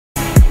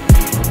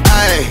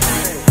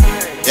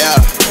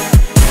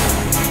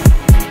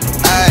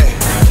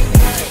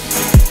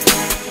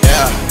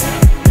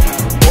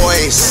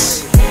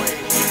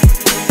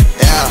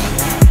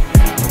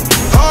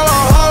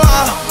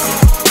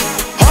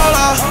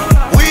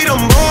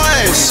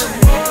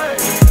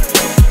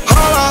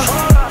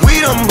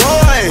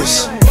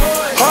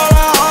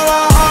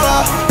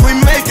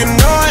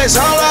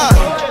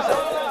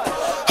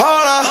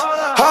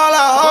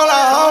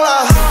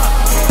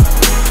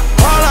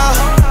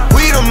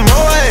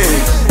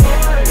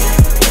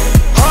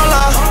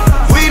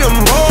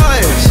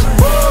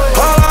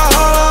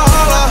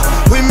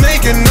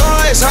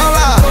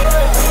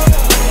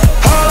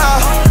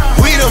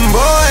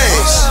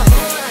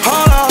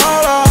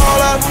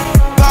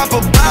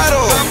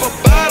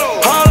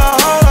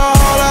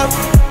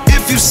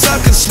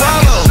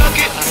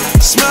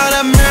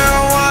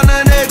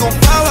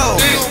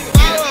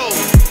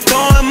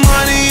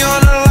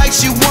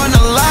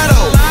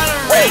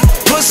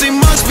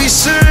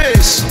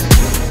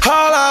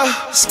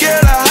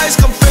Scared of heights,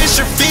 come face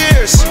your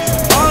fears.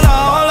 Hold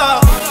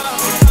up.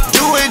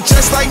 Do it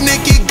just like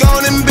Nikki,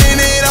 gone and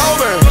bend it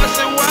over.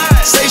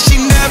 Say she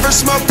never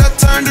smoked, I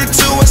turned her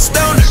to a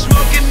stoner.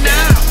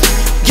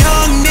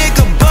 Young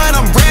nigga, but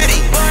I'm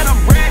ready.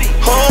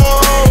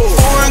 Oh,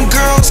 foreign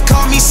girls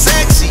call me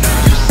sexy.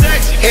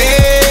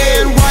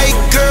 And white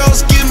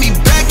girls give me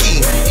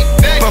Becky.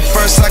 But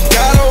first I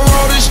gotta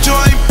roll this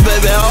joint,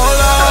 baby.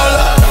 Hold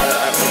up.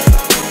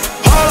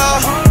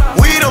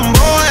 We them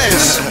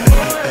boys.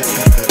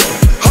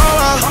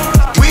 Hold up,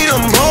 we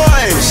them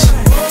boys.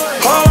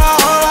 Hold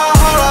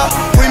up,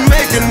 we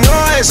making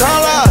noise.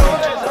 Hold up.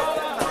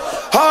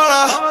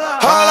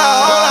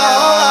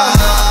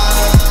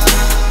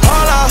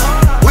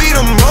 We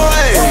them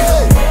boys.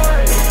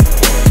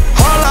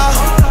 Hold up,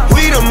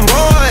 we them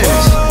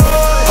boys.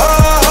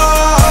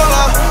 Hold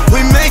up, we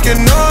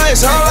making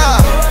noise. Hold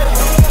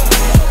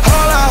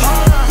up,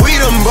 we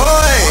them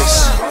boys.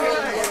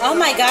 Oh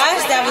my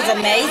gosh, that was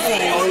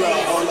amazing.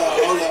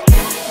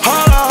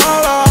 Hold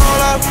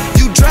up,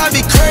 you drive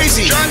me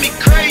crazy.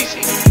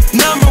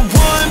 Number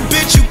one,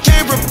 bitch, you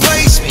can't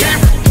replace me.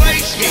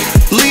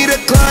 Leader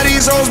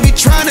Claudia's always be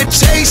trying to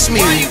chase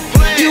me.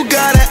 You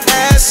got an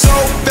ass so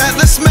fat,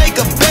 let's make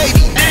a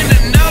baby.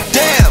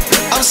 Damn,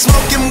 I'm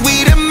smoking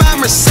weed in my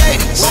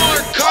Mercedes.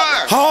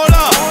 Hold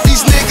up,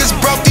 these niggas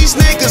broke, these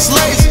niggas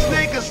lazy.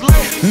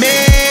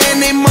 Man,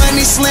 they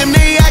money slim,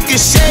 they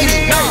acting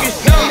shady.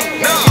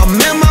 I'm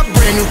in my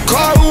brand new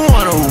car, who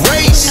wanna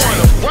race?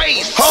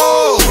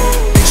 Oh,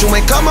 bitch, you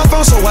ain't call my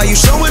phone, so why you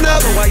showing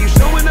up?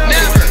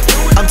 Never.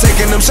 I'm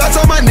taking them shots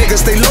on my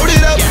niggas, they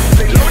loaded up.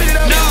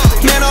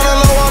 Man, on the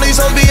low, all these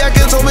hoes be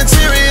acting so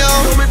material.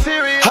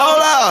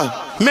 Hold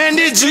up, man,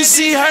 did you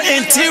see her